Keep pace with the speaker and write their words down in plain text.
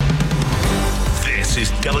This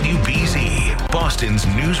is WBZ, Boston's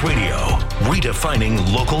news radio, redefining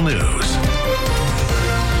local news.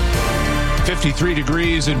 53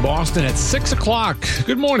 degrees in Boston at 6 o'clock.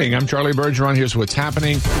 Good morning. I'm Charlie Bergeron. Here's what's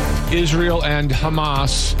happening. Israel and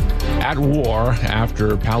Hamas at war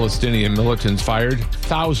after Palestinian militants fired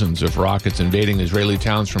thousands of rockets invading Israeli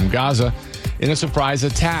towns from Gaza in a surprise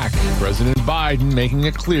attack. President Biden making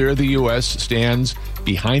it clear the U.S. stands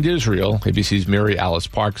behind Israel. ABC's Mary Alice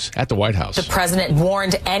Parks at the White House. The president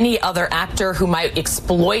warned any other actor who might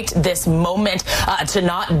exploit this moment to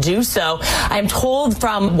not do so. I'm told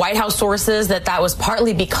from White House sources that was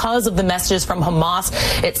partly because of the messages from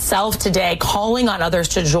Hamas itself today, calling on others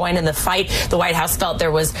to join in the fight. The White House felt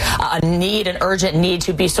there was an urgent need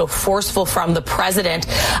to be so forceful from the president.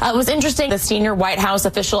 It was interesting. The senior White House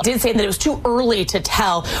official did say that it was too early to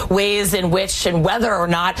tell ways in which and whether or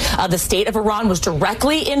not the state of Iran was directly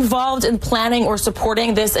involved in planning or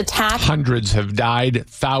supporting this attack. Hundreds have died,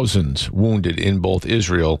 thousands wounded in both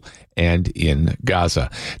Israel and in Gaza.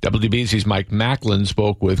 WBZ's Mike Macklin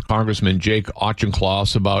spoke with Congressman Jake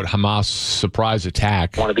Auchincloss about Hamas' surprise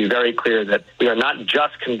attack. I want to be very clear that we are not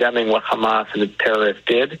just condemning what Hamas and its terrorists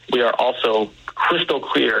did. We are also crystal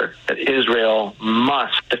clear that Israel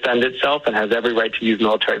must defend itself and has every right to use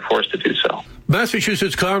military force to do so.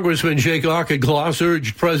 Massachusetts Congressman Jake Auchincloss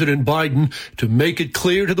urged President Biden to make it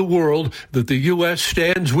clear to the world that the U.S.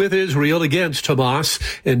 stands with Israel against Hamas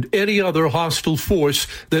and any other hostile force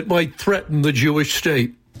that might threaten the Jewish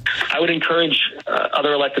state. I would encourage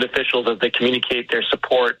other elected officials as they communicate their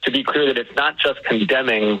support to be clear that it's not just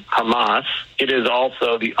condemning Hamas, it is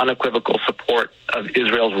also the unequivocal support of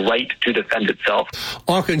Israel's right to defend itself.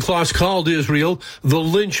 Auchincloss called Israel the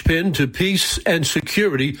linchpin to peace and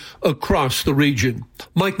security across the region.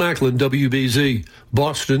 Mike Macklin, WBZ,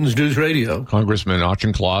 Boston's News Radio. Congressman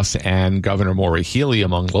Auchincloss and Governor Maura Healey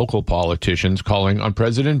among local politicians calling on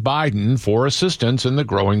President Biden for assistance in the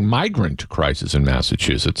growing migrant crisis in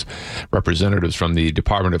Massachusetts. Representatives from the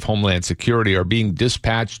Department of Homeland Security are being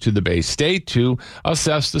dispatched to the Bay State to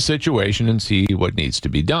assess the situation and see what needs to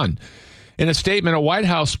be done. In a statement, a White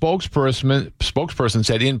House spokesperson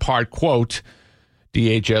said in part, quote,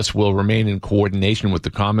 DHS will remain in coordination with the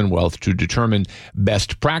Commonwealth to determine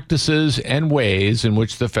best practices and ways in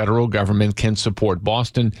which the federal government can support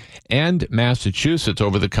Boston and Massachusetts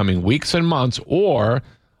over the coming weeks and months, or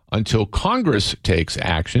until Congress takes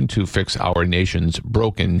action to fix our nation's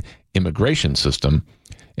broken immigration system.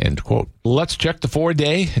 End quote. Let's check the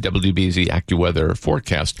 4-day WBZ AccuWeather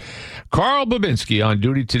forecast. Carl Babinski on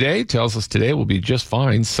duty today tells us today will be just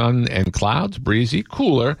fine. Sun and clouds, breezy,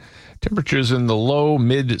 cooler. Temperatures in the low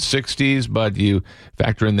mid-60s, but you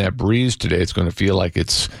factor in that breeze today, it's going to feel like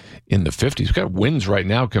it's in the 50s. We've got winds right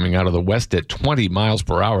now coming out of the west at 20 miles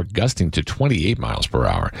per hour, gusting to 28 miles per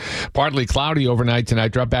hour. Partly cloudy overnight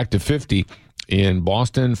tonight, drop back to 50 in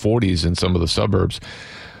Boston, 40s in some of the suburbs.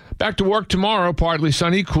 Back to work tomorrow, partly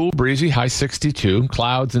sunny, cool, breezy, high 62.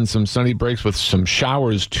 Clouds and some sunny breaks with some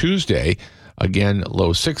showers Tuesday. Again,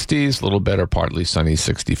 low 60s, a little better, partly sunny,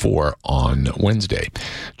 64 on Wednesday.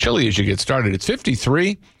 Chilly as you get started. It's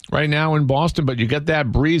 53 right now in Boston, but you get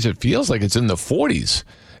that breeze. It feels like it's in the 40s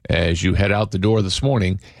as you head out the door this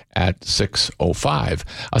morning at 6:05.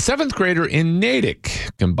 A seventh grader in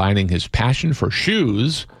Natick combining his passion for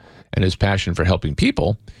shoes and his passion for helping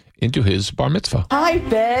people into his bar mitzvah. Hi,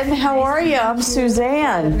 Ben. How are you? I'm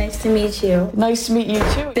Suzanne. Nice to meet you. Nice to meet you,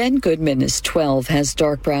 too. Ben Goodman is 12, has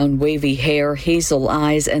dark brown wavy hair, hazel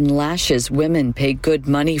eyes, and lashes women pay good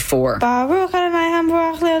money for.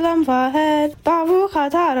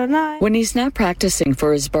 When he's not practicing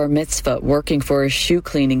for his bar mitzvah, working for a shoe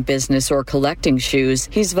cleaning business, or collecting shoes,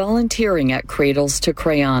 he's volunteering at Cradles to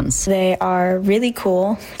Crayons. They are really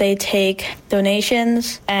cool. They take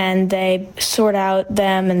donations and they sort out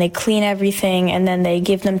them and they clean everything and then they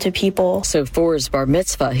give them to people. So for his bar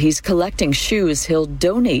mitzvah, he's collecting shoes he'll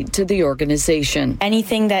donate to the organization.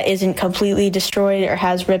 Anything that isn't completely destroyed or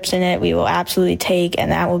has rips in it, we will absolutely take,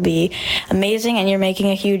 and that will be amazing, and you're making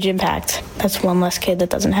a huge impact. That's one less kid that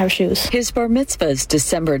doesn't have shoes. His bar mitzvah is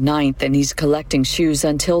December 9th, and he's collecting shoes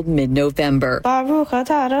until mid-November.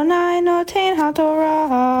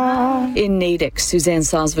 In Natick, Suzanne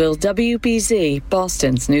Sosville, WBZ,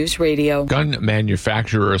 Boston's News Radio. Gun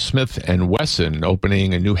manufacturer Smith & Wesson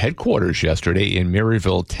opening a new headquarters yesterday in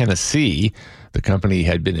Maryville, Tennessee. The company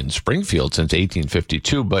had been in Springfield since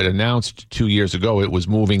 1852, but announced 2 years ago it was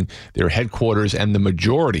moving their headquarters and the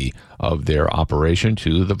majority of their operation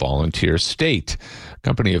to the volunteer state.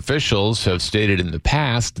 Company officials have stated in the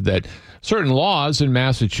past that certain laws in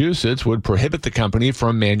Massachusetts would prohibit the company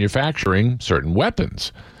from manufacturing certain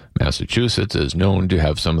weapons. Massachusetts is known to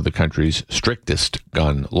have some of the country's strictest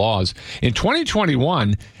gun laws. In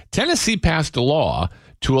 2021, Tennessee passed a law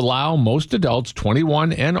to allow most adults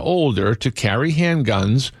 21 and older to carry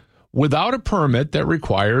handguns without a permit that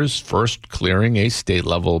requires first clearing a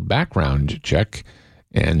state-level background check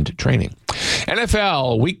and training.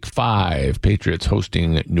 NFL Week 5, Patriots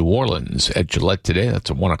hosting New Orleans at Gillette today. That's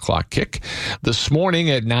a 1 o'clock kick. This morning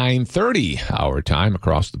at 9:30 our time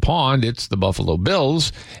across the pond, it's the Buffalo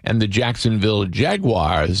Bills and the Jacksonville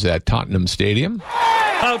Jaguars at Tottenham Stadium.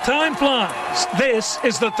 How time flies. This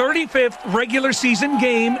is the 35th regular season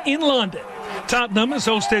game in London. Tottenham has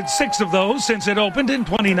hosted 6 of those since it opened in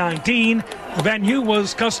 2019. The venue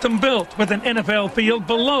was custom built with an NFL field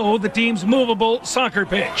below the team's movable soccer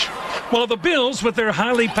pitch. While the Bills, with their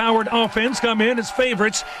highly powered offense, come in as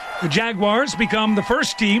favorites, the Jaguars become the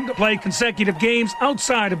first team to play consecutive games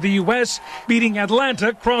outside of the U.S., beating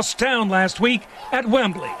Atlanta cross town last week at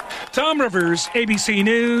Wembley. Tom Rivers, ABC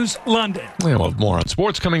News, London. We'll have more on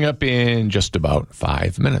sports coming up in just about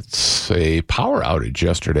 5 minutes. A power outage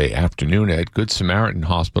yesterday afternoon at Good Samaritan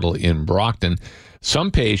Hospital in Brockton.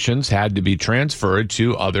 Some patients had to be transferred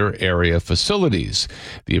to other area facilities.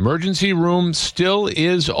 The emergency room still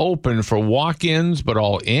is open for walk-ins, but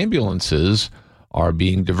all ambulances are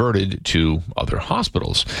being diverted to other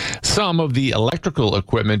hospitals. Some of the electrical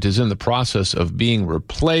equipment is in the process of being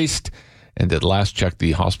replaced, and at last check,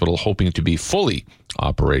 the hospital hoping to be fully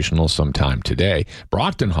operational sometime today.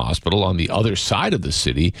 Brockton Hospital, on the other side of the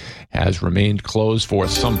city, has remained closed for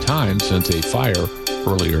some time since a fire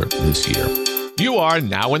earlier this year. You are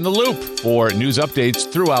now in the loop. For news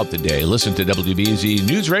updates throughout the day, listen to WBZ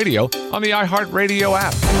News Radio on the iHeartRadio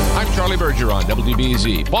app. I'm Charlie Bergeron,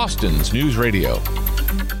 WBZ, Boston's News Radio.